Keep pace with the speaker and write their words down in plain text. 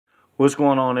What's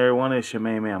going on, everyone? It's your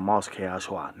main man, Moss Chaos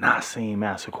Squad, Nassim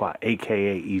Master Quad,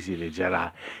 aka Easy the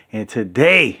Jedi. And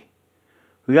today,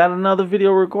 we got another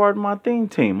video regarding my theme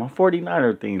team, my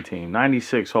 49er theme team,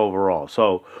 96 overall.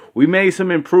 So, we made some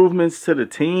improvements to the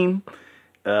team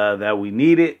that we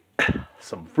needed.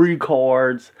 Some free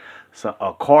cards,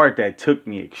 a card that took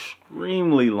me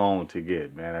extremely long to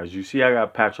get, man. As you see, I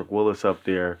got Patrick Willis up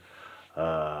there,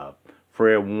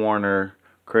 Fred Warner,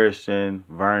 Christian,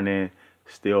 Vernon,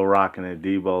 still rocking at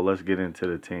Debo. Let's get into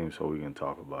the team so we can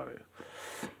talk about it.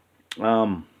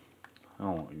 You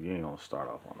ain't gonna start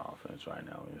off on offense right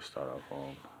now. We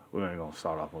ain't gonna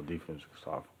start off on defense. We'll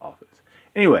start off offense.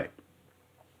 Anyway,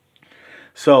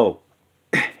 so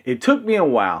it took me a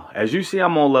while. As you see,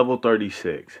 I'm on level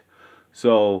 36.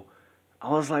 So I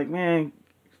was like, man,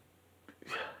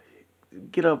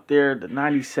 get up there. The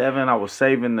 97. I was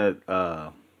saving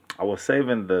the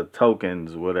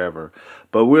tokens, whatever.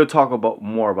 But we'll talk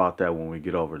more about that when we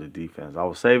get over to defense. I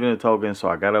was saving the tokens, so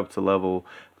I got up to level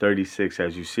 36.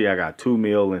 As you see, I got 2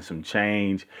 mil and some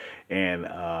change. And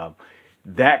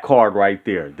that card right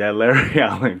there, that Larry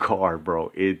Allen card, bro,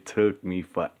 it took me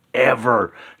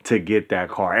forever to get that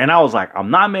card. And I was like, I'm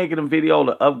not making a video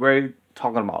to upgrade,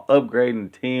 talking about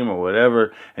upgrading the team or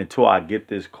whatever until I get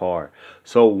this card.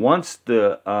 So once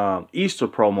the Easter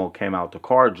promo came out, the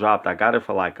card dropped. I got it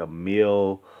for like $1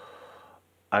 million.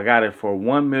 I got it for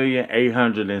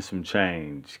 1,800,000 and some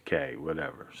change,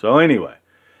 whatever. So anyway,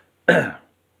 our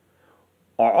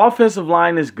offensive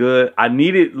line is good. I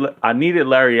needed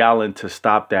Larry Allen to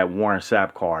stop that Warren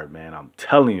Sapp card, man. I'm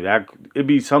telling you, that it'd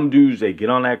be some dudes, they get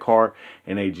on that card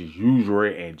and they just use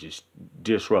it and just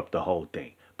disrupt the whole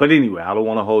thing. But anyway, I don't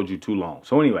want to hold you too long.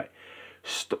 So anyway,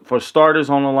 for starters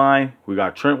on the line, we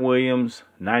got Trent Williams,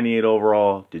 98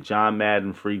 overall, the John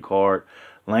Madden free card.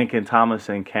 Lincoln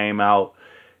Thomason came out,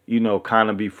 you know, kind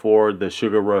of before the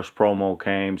Sugar Rush promo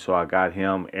came, so I got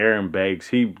him. Aaron Banks,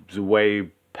 he's way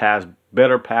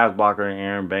better pass blocker than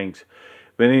Aaron Banks.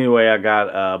 But anyway, I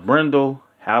got Brendel,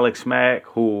 Alex Mack,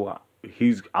 who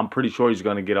I'm pretty sure he's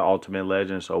going to get an Ultimate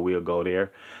Legend, so we'll go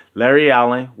there. Larry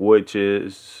Allen, which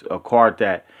is a card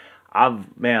that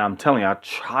I'm telling you, I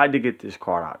tried to get this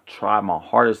card. I tried my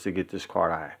hardest to get this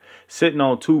card. I sitting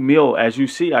on 2 mil. As you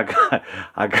see, I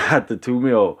got the 2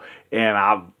 mil, and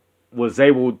I was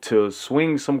able to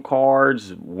swing some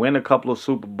cards, win a couple of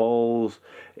Super Bowls,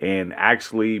 and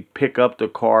actually pick up the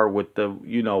card with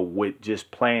with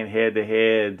just playing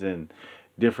head-to-heads and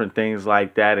different things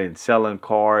like that, and selling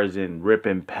cards and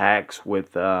ripping packs with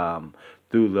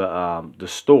through the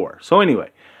store. So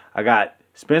anyway, I got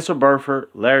Spencer Burford,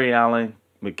 Larry Allen,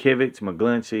 McKivitz,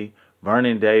 McGlinchey,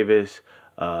 Vernon Davis,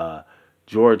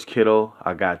 George Kittle.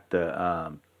 I got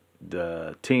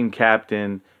the team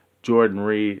captain, Jordan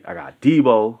Reed. I got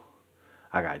Debo.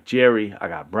 I got Jerry. I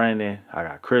got Brandon. I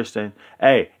got Kristen.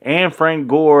 Hey, and Frank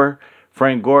Gore.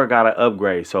 Frank Gore got an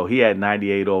upgrade, so he had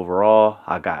 98 overall.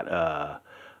 I got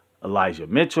Elijah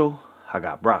Mitchell. I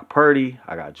got Brock Purdy.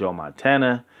 I got Joe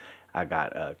Montana. I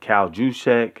got Cal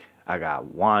Juszczyk. I got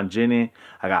Juan Jennings.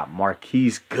 I got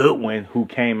Marquise Goodwin, who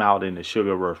came out in the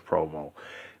Sugar Rush promo.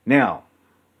 Now,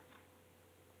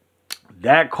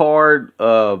 that card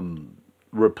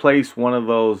replaced one of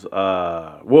those,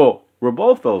 were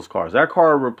both those cards. That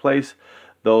card replaced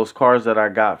those cards that I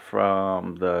got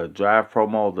from the draft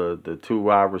promo, the 2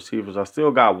 wide receivers. I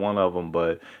still got one of them,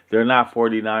 but they're not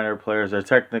 49er players. They're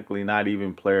technically not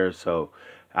even players, so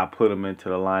I put them into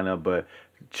the lineup. But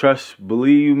trust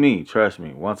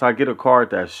me, once I get a card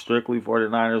that's strictly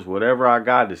 49ers, whatever I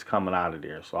got is coming out of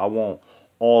there. So I want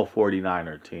all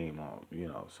 49er team on,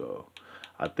 so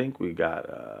I think we got,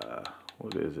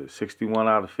 what is it, 61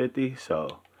 out of 50?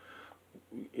 So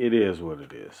it is what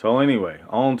it is. So anyway,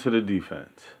 on to the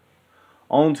defense.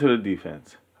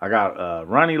 I got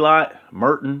Ronnie Lott,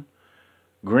 Merton,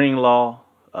 Greenlaw,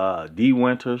 D.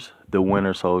 Winters, the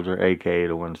Winter Soldier, a.k.a.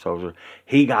 the Winter Soldier.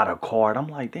 He got a card. I'm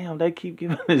like, damn, they keep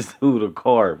giving this dude a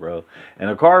card, bro. And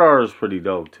the card art is pretty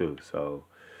dope, too. So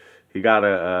he got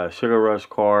a Sugar Rush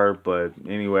card. But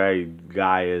anyway,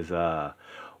 guy is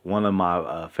one of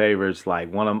my favorites. Like,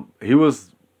 he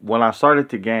was, when I started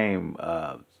the game,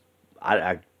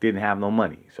 I didn't have no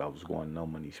money. So I was going no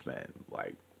money spent,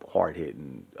 like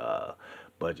hard-hitting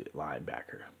budget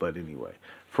linebacker. But anyway,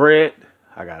 Fred,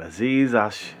 I got Aziz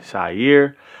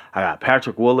Shair. I got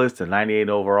Patrick Willis, the 98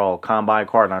 overall combine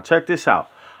card. Now check this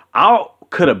out. I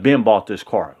could have been bought this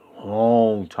card a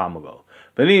long time ago.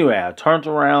 But anyway, I turned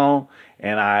around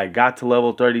and I got to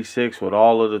level 36 with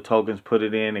all of the tokens, put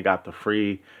it in, and got the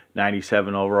free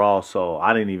 97 overall, so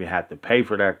I didn't even have to pay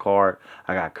for that card.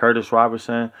 I got Curtis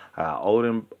Robertson, I got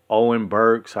Owen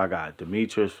Burks, I got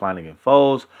Demetrius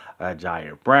Flanagan-Foles, I got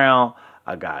Jair Brown,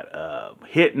 I got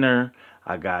Hittner,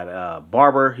 I got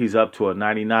Barber. He's up to a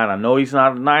 99. I know he's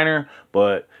not a Niner,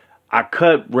 but I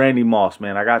cut Randy Moss,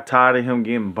 man. I got tired of him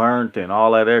getting burnt and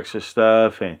all that extra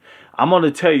stuff. And I'm going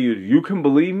to tell you, you can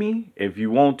believe me if you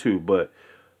want to, but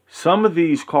some of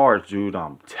these cards, dude,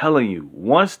 I'm telling you,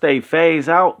 once they phase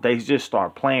out, they just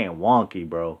start playing wonky,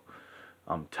 bro.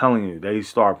 I'm telling you, they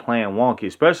start playing wonky,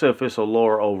 especially if it's a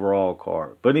lower overall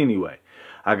card. But anyway,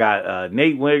 I got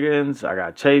Nate Wiggins, I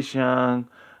got Chase Young,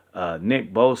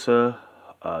 Nick Bosa,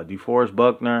 DeForest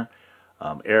Buckner,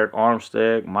 Eric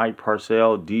Armstead, Mike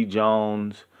Purcell, D.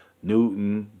 Jones,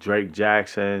 Newton, Drake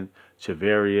Jackson,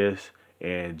 Chavarius,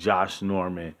 and Josh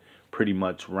Norman pretty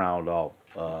much round off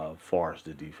far as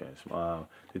the defense.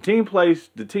 The team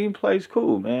plays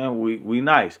cool, man. We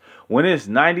nice. When it's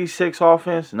 96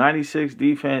 offense, 96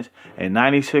 defense, and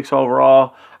 96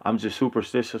 overall, I'm just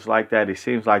superstitious like that. It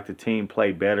seems like the team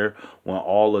play better when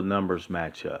all the numbers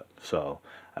match up. So,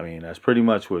 I mean, that's pretty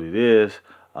much what it is.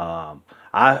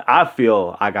 I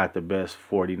feel I got the best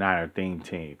 49er themed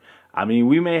team. I mean,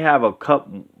 we may have a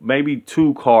couple, maybe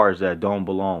 2 cards that don't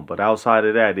belong, but outside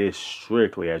of that, it's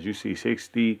strictly, as you see,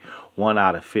 61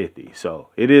 out of 50. So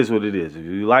it is what it is. If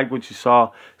you like what you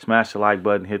saw, smash the like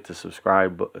button, hit the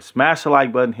subscribe button, smash the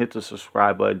like button, hit the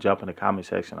subscribe button, jump in the comment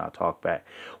section. I'll talk back.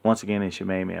 Once again, it's your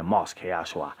main man, Moss K.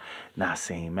 Ashwa,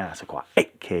 Nassim Massacre,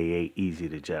 aka Easy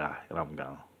the Jedi, and I'm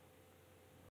gone.